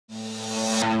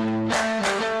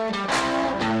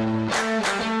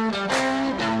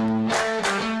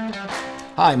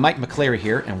Hi, Mike McClary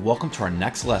here, and welcome to our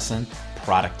next lesson,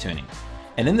 product tuning.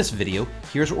 And in this video,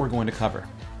 here's what we're going to cover: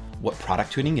 what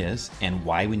product tuning is and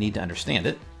why we need to understand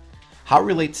it, how it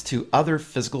relates to other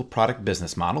physical product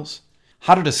business models,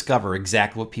 how to discover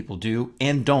exactly what people do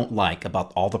and don't like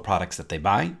about all the products that they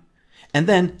buy, and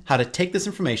then how to take this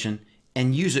information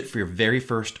and use it for your very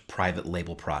first private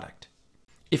label product.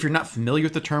 If you're not familiar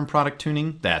with the term product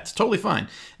tuning, that's totally fine.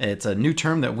 It's a new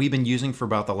term that we've been using for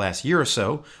about the last year or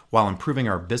so while improving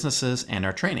our businesses and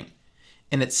our training.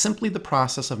 And it's simply the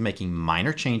process of making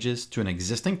minor changes to an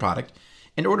existing product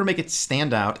in order to make it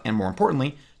stand out and, more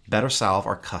importantly, better solve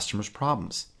our customers'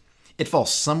 problems. It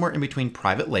falls somewhere in between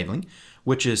private labeling,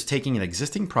 which is taking an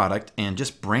existing product and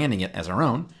just branding it as our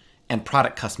own, and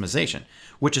product customization,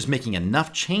 which is making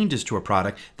enough changes to a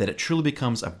product that it truly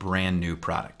becomes a brand new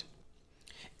product.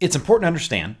 It's important to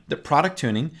understand that product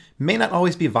tuning may not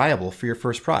always be viable for your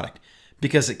first product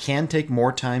because it can take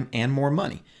more time and more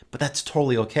money, but that's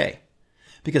totally okay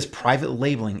because private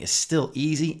labeling is still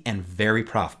easy and very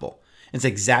profitable. It's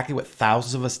exactly what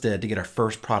thousands of us did to get our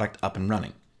first product up and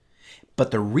running.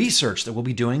 But the research that we'll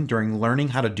be doing during learning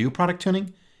how to do product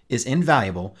tuning is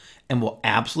invaluable and will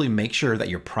absolutely make sure that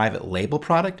your private label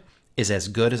product is as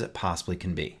good as it possibly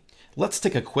can be. Let's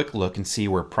take a quick look and see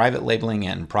where private labeling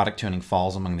and product tuning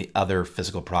falls among the other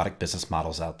physical product business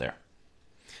models out there.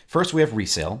 First, we have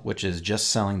resale, which is just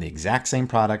selling the exact same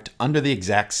product under the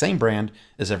exact same brand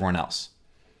as everyone else.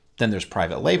 Then there's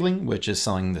private labeling, which is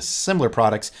selling the similar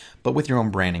products, but with your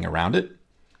own branding around it.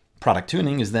 Product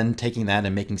tuning is then taking that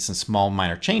and making some small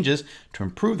minor changes to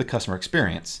improve the customer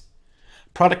experience.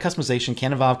 Product customization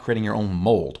can involve creating your own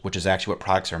mold, which is actually what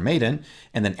products are made in,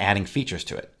 and then adding features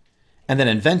to it. And then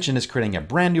invention is creating a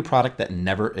brand new product that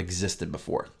never existed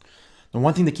before. The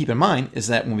one thing to keep in mind is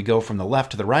that when we go from the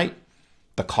left to the right,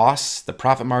 the costs, the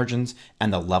profit margins,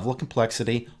 and the level of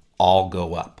complexity all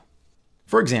go up.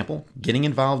 For example, getting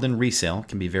involved in resale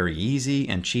can be very easy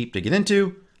and cheap to get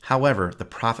into. However, the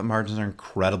profit margins are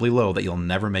incredibly low that you'll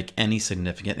never make any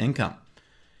significant income.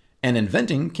 And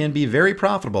inventing can be very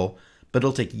profitable, but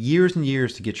it'll take years and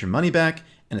years to get your money back,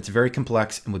 and it's very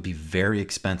complex and would be very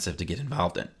expensive to get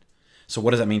involved in. So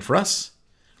what does that mean for us?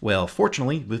 Well,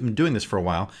 fortunately, we've been doing this for a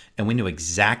while, and we know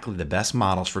exactly the best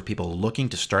models for people looking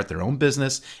to start their own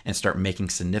business and start making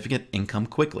significant income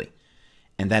quickly.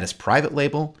 And that is private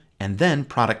label and then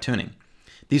product tuning.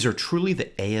 These are truly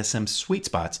the ASM sweet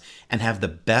spots and have the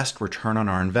best return on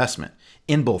our investment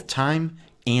in both time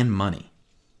and money.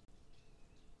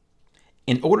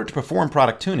 In order to perform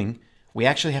product tuning, we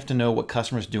actually have to know what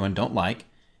customers do and don't like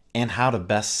and how to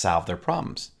best solve their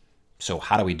problems. So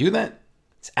how do we do that?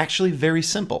 It's actually very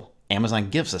simple.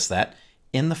 Amazon gives us that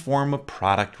in the form of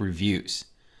product reviews.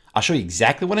 I'll show you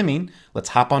exactly what I mean. Let's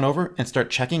hop on over and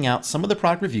start checking out some of the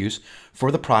product reviews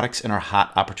for the products in our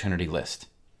hot opportunity list.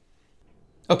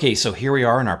 Okay, so here we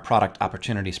are in our product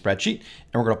opportunity spreadsheet,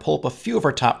 and we're going to pull up a few of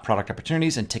our top product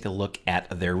opportunities and take a look at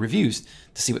their reviews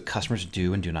to see what customers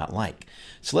do and do not like.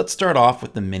 So let's start off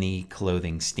with the mini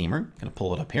clothing steamer. I'm going to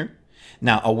pull it up here.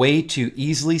 Now, a way to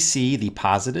easily see the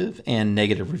positive and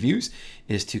negative reviews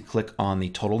is to click on the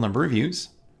total number of reviews.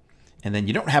 And then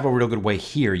you don't have a real good way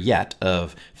here yet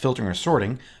of filtering or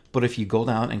sorting, but if you go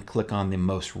down and click on the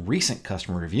most recent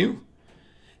customer review,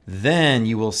 then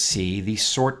you will see the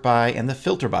sort by and the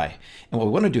filter by. And what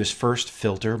we want to do is first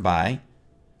filter by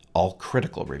all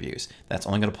critical reviews. That's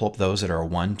only going to pull up those that are a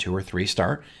 1, 2, or 3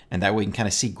 star. And that way we can kind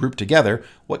of see grouped together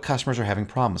what customers are having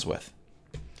problems with.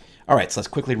 All right, so let's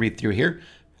quickly read through here.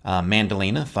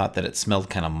 Mandalina thought that it smelled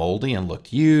kind of moldy and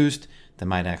looked used. They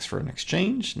might ask for an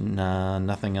exchange.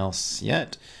 Nothing else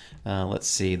yet. Let's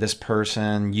see. This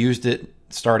person used it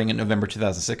starting in November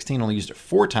 2016, only used it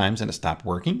 4 times and it stopped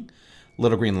working.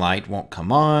 Little green light won't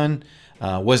come on.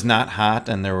 Was not hot,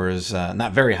 and there was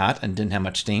not very hot and didn't have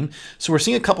much steam. So we're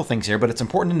seeing a couple things here, but it's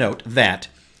important to note that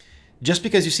just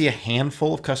because you see a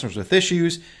handful of customers with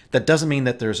issues, that doesn't mean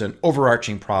that there's an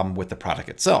overarching problem with the product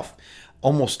itself.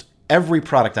 Almost every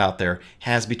product out there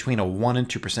has between a 1% and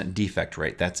 2% defect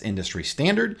rate. That's industry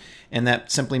standard, and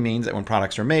that simply means that when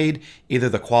products are made, either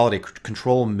the quality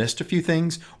control missed a few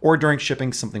things or during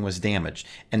shipping something was damaged,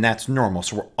 and that's normal.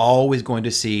 So we're always going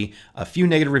to see a few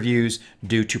negative reviews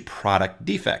due to product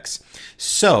defects.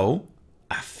 So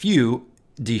a few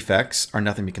defects are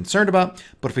nothing to be concerned about,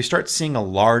 but if we start seeing a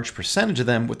large percentage of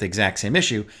them with the exact same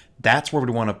issue, that's where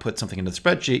we want to put something into the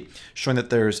spreadsheet showing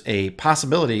that there's a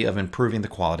possibility of improving the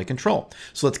quality control.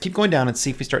 So let's keep going down and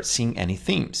see if we start seeing any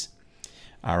themes.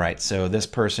 All right, so this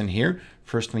person here,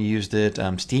 first we used it,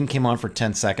 steam came on for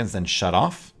 10 seconds, then shut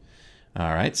off.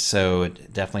 All right, so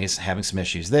it definitely is having some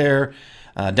issues there.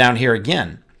 Down here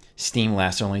again, steam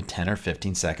lasted only 10 or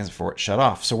 15 seconds before it shut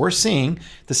off. So we're seeing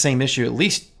the same issue at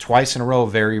least twice in a row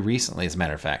very recently, as a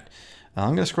matter of fact. I'm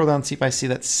going to scroll down and see if I see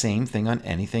that same thing on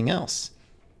anything else.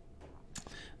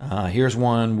 Here's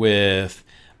one with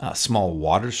small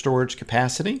water storage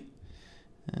capacity.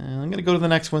 I'm going to go to the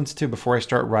next ones too before I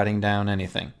start writing down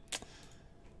anything.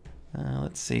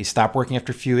 Let's see, stop working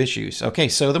after a few issues. Okay,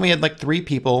 so then we had like 3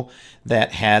 people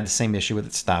that had the same issue with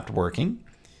it stopped working.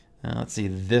 Let's see,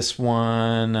 this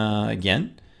one,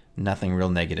 again, nothing real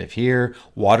negative here.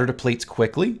 Water depletes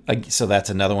quickly, so that's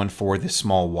another one for the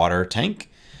small water tank.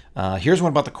 Here's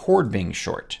one about the cord being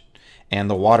short and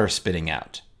the water spitting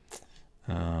out.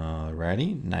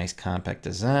 Alrighty, nice compact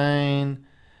design.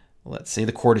 Let's see,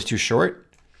 the cord is too short.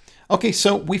 Okay,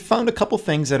 so we found a couple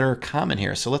things that are common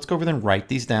here. So let's go over there and write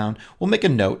these down. We'll make a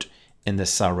note in this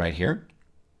cell right here.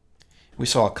 We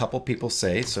saw a couple people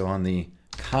say, so on the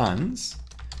cons,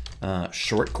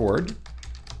 short cord,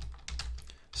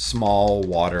 small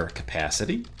water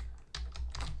capacity,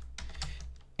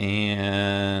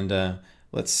 and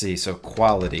let's see, so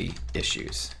quality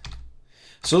issues.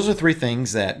 So those are 3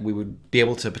 things that we would be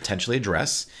able to potentially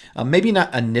address. Maybe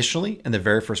not initially in the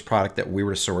very first product that we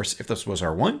were to source if this was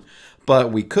our one,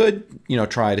 but we could,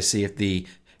 try to see if the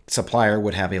supplier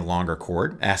would have a longer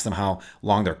cord, ask them how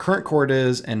long their current cord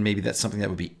is, and maybe that's something that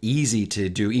would be easy to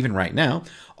do even right now.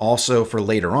 Also for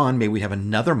later on, maybe we have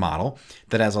another model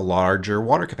that has a larger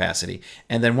water capacity.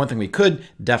 And then one thing we could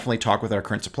definitely talk with our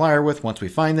current supplier with once we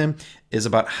find them is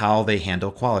about how they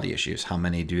handle quality issues. How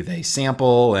many do they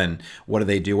sample and what do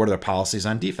they do? What are their policies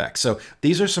on defects? So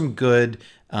these are some good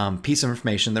piece of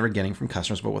information that we're getting from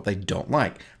customers about what they don't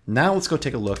like. Now let's go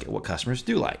take a look at what customers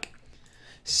do like.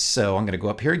 So I'm going to go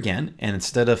up here again, and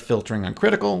instead of filtering on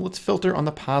critical, let's filter on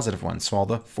the positive ones, so all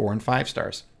the 4 and 5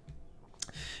 stars.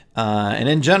 And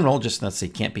in general, just let's see,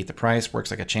 can't beat the price,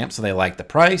 works like a champ, so they like the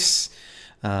price.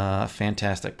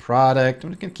 Fantastic product.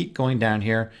 I'm just going to keep going down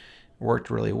here.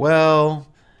 Worked really well.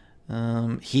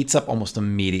 Heats up almost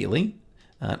immediately.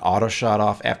 Auto shut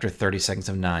off after 30 seconds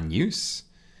of non-use.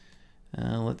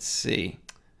 Let's see.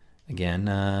 Again,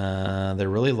 they're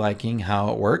really liking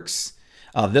how it works.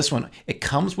 This one, it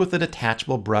comes with a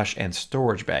detachable brush and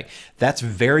storage bag. That's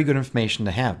very good information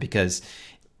to have because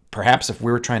perhaps if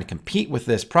we were trying to compete with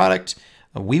this product,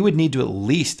 we would need to at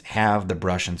least have the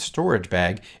brush and storage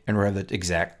bag in order to have the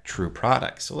exact true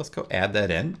product. So let's go add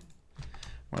that in.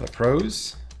 One of the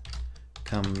pros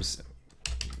comes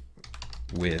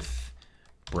with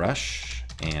brush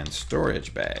and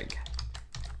storage bag.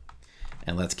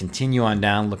 And let's continue on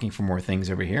down looking for more things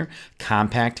over here.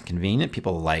 Compact and convenient.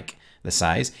 People like the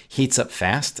size. Heats up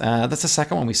fast. That's the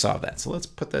second one we saw of that. So let's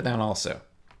put that down also.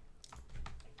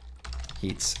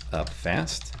 Heats up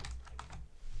fast.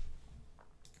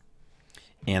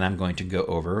 And I'm going to go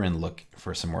over and look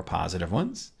for some more positive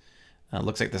ones.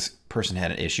 Looks like this person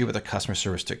had an issue, but the customer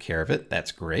service took care of it.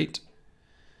 That's great.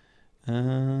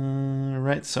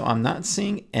 Right, so I'm not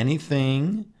seeing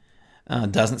anything.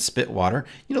 Doesn't spit water.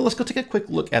 Let's go take a quick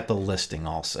look at the listing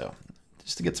also,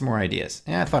 just to get some more ideas.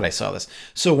 I thought I saw this.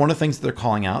 So one of the things that they're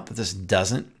calling out that this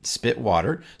doesn't spit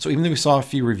water. So even though we saw a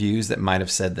few reviews that might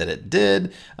have said that it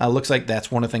did, looks like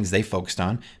that's one of the things they focused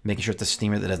on, making sure it's a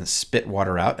steamer that doesn't spit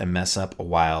water out and mess up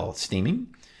while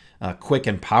steaming. Quick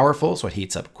and powerful, so it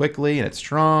heats up quickly and it's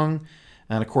strong.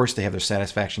 And of course, they have their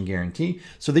satisfaction guarantee.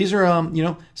 So these are,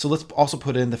 so let's also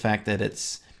put in the fact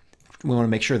that we want to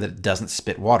make sure that it doesn't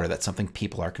spit water. That's something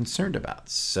people are concerned about.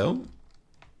 So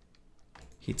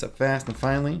heats up fast, and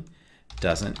finally,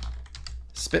 doesn't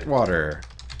spit water.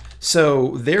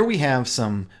 So there we have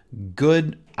some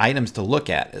good items to look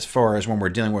at as far as when we're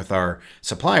dealing with our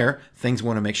supplier, things we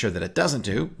want to make sure that it doesn't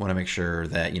do. We want to make sure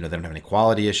that, they don't have any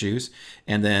quality issues.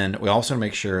 And then we also want to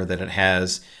make sure that it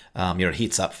has, it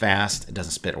heats up fast, it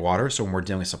doesn't spit water. So when we're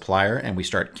dealing with a supplier and we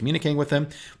start communicating with them,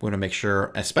 we want to make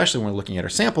sure, especially when we're looking at our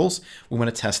samples, we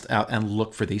want to test out and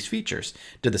look for these features.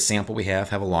 Did the sample we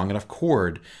have a long enough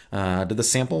cord? Did the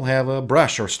sample have a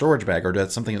brush or storage bag, or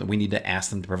did something that we need to ask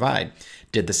them to provide?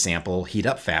 Did the sample heat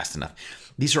up fast enough?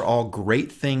 These are all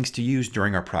great things to use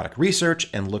during our product research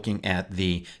and looking at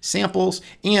the samples,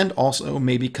 and also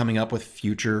maybe coming up with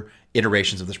future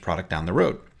iterations of this product down the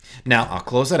road. Now I'll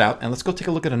close that out and let's go take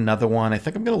a look at another one. I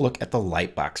think I'm going to look at the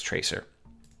Lightbox tracer.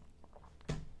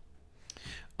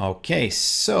 Okay,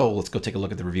 so let's go take a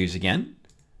look at the reviews again.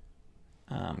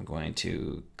 I'm going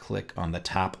to click on the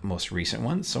top most recent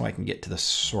one so I can get to the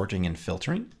sorting and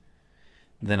filtering.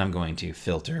 Then I'm going to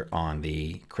filter on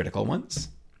the critical ones.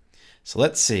 So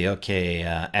let's see. Okay,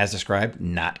 as described,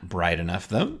 not bright enough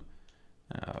though.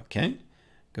 Okay,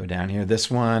 go down here.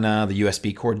 This one, the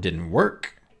USB cord didn't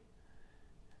work.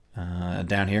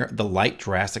 Down here, the light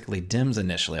drastically dims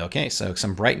initially. Okay, so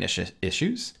some brightness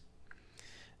issues.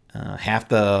 Half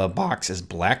the box is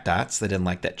black dots. They didn't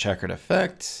like that checkered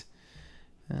effect.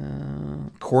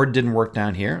 Cord didn't work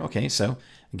down here. Okay, so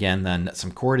again, then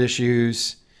some cord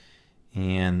issues.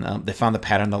 And they found the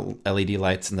pattern of the LED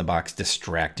lights in the box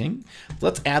distracting.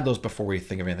 Let's add those before we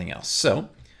think of anything else. So I'm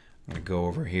going to go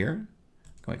over here.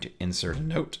 I'm going to insert a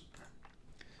note.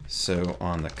 So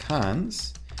on the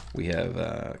cons, we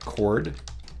have cord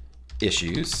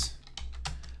issues,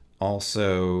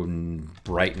 also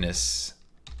brightness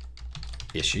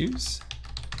issues,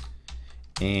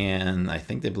 and I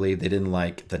think they believe they didn't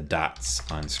like the dots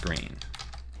on screen.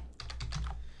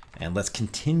 And let's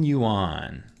continue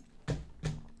on.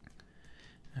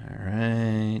 All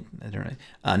right.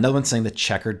 Another one saying the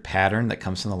checkered pattern that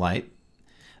comes from the light.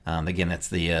 Again, that's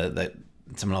the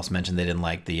someone else mentioned they didn't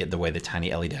like the way the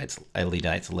tiny LED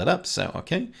lights lit up. So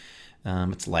okay,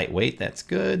 it's lightweight. That's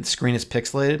good. Screen is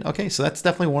pixelated. Okay, so that's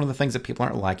definitely one of the things that people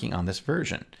aren't liking on this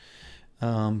version.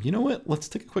 You know what? Let's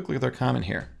take a quick look at their comment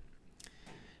here.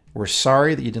 We're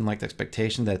sorry that you didn't like the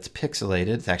expectation that it's pixelated.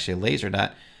 It's actually a laser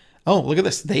dot. Oh, look at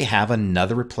this. They have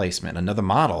another replacement, another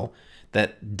model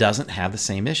that doesn't have the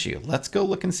same issue. Let's go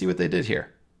look and see what they did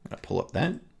here. I'm going to pull up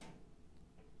that.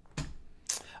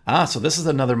 So this is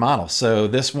another model. So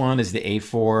this one is the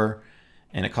A4,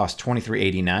 and it costs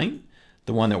 $23.89.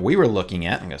 The one that we were looking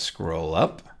at, I'm going to scroll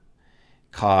up,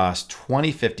 cost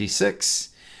 $20.56.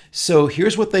 So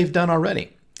here's what they've done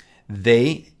already.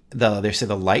 They say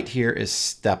the light here is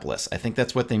stepless. I think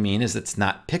that's what they mean, is it's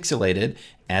not pixelated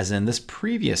as in this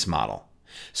previous model.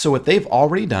 So what they've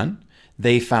already done,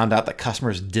 they found out that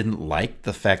customers didn't like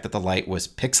the fact that the light was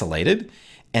pixelated,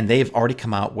 and they've already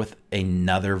come out with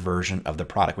another version of the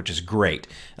product, which is great.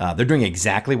 They're doing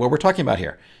exactly what we're talking about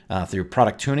here. Through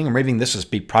product tuning, or maybe this is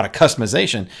be product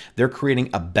customization, they're creating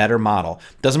a better model.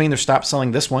 Doesn't mean they're stopped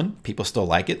selling this one. People still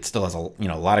like it. Still has a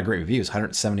lot of great reviews,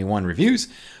 171 reviews,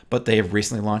 but they have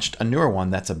recently launched a newer one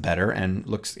that's a better and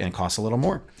looks and costs a little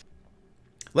more.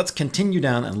 Let's continue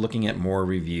down and looking at more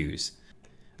reviews.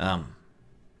 Let's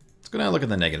go down and look at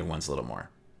the negative ones a little more.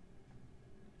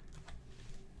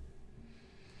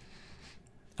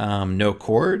 No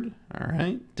cord. All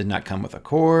right. Did not come with a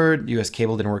cord. US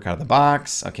cable didn't work out of the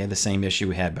box. Okay, the same issue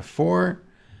we had before.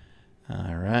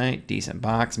 All right. Decent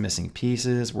box. Missing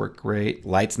pieces. Worked great.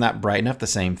 Light's not bright enough. The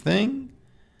same thing.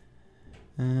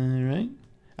 All right.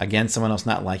 Again, someone else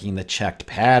not liking the checked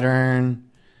pattern.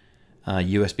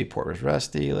 USB port was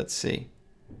rusty. Let's see.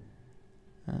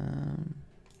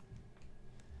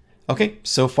 Okay,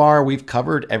 so far we've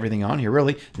covered everything on here,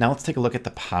 really. Now let's take a look at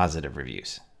the positive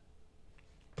reviews.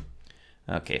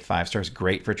 Okay, 5 stars,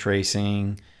 great for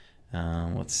tracing.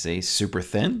 Let's see, super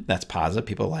thin. That's positive.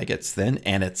 People like it. It's thin,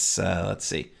 and it's, let's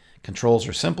see, controls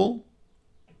are simple.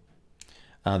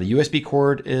 The USB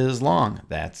cord is long.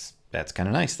 That's kind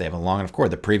of nice. They have a long enough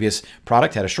cord. The previous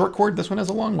product had a short cord. This one has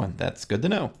a long one. That's good to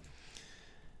know.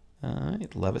 All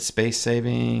right, love it. Space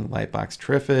saving, lightbox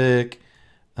terrific.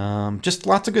 Just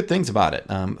lots of good things about it.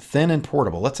 Thin and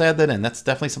portable. Let's add that in. That's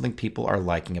definitely something people are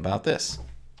liking about this.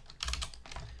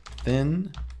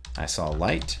 Thin, I saw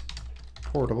light,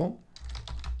 portable.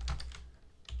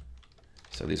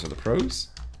 So these are the pros.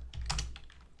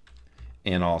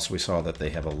 And also we saw that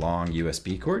they have a long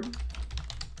USB cord.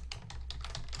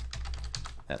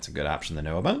 That's a good option to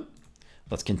know about.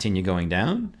 Let's continue going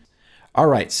down. All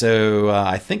right, so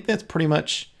I think that's pretty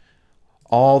much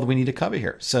all that we need to cover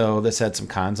here. So this had some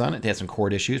cons on it. They had some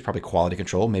cord issues, probably quality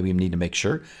control. Maybe we need to make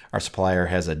sure our supplier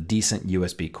has a decent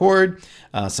USB cord.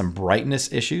 Some brightness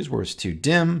issues where it's too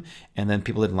dim. And then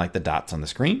people didn't like the dots on the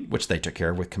screen, which they took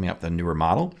care of with coming up with a newer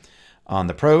model. On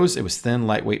the pros, it was thin,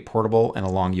 lightweight, portable, and a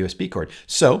long USB cord.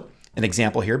 So an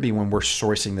example here being when we're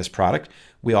sourcing this product,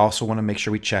 we also want to make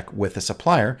sure we check with the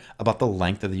supplier about the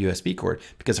length of the USB cord,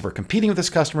 because if we're competing with this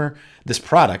customer, this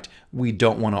product, we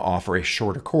don't want to offer a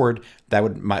shorter cord.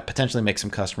 That might potentially make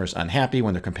some customers unhappy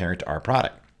when they're comparing it to our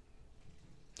product.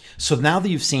 So now that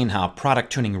you've seen how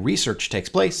product tuning research takes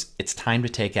place, it's time to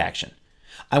take action.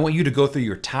 I want you to go through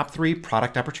your top 3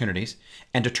 product opportunities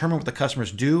and determine what the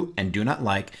customers do and do not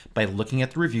like by looking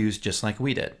at the reviews just like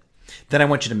we did. Then I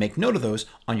want you to make note of those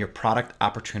on your product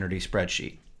opportunity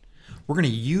spreadsheet. We're going to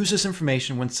use this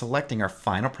information when selecting our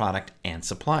final product and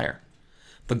supplier.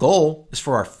 The goal is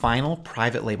for our final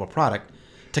private label product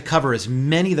to cover as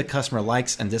many of the customer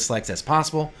likes and dislikes as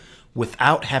possible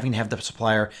without having to have the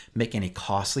supplier make any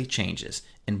costly changes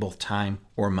in both time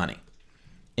or money.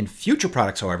 In future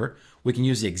products, however, we can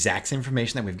use the exact same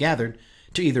information that we've gathered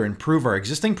to either improve our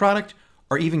existing product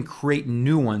or even create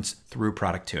new ones through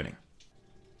product tuning.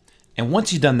 And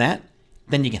once you've done that,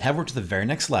 Then you can head over to the very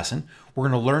next lesson. We're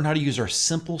going to learn how to use our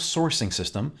simple sourcing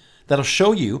system that'll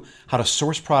show you how to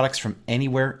source products from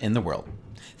anywhere in the world.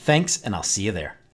 Thanks, and I'll see you there.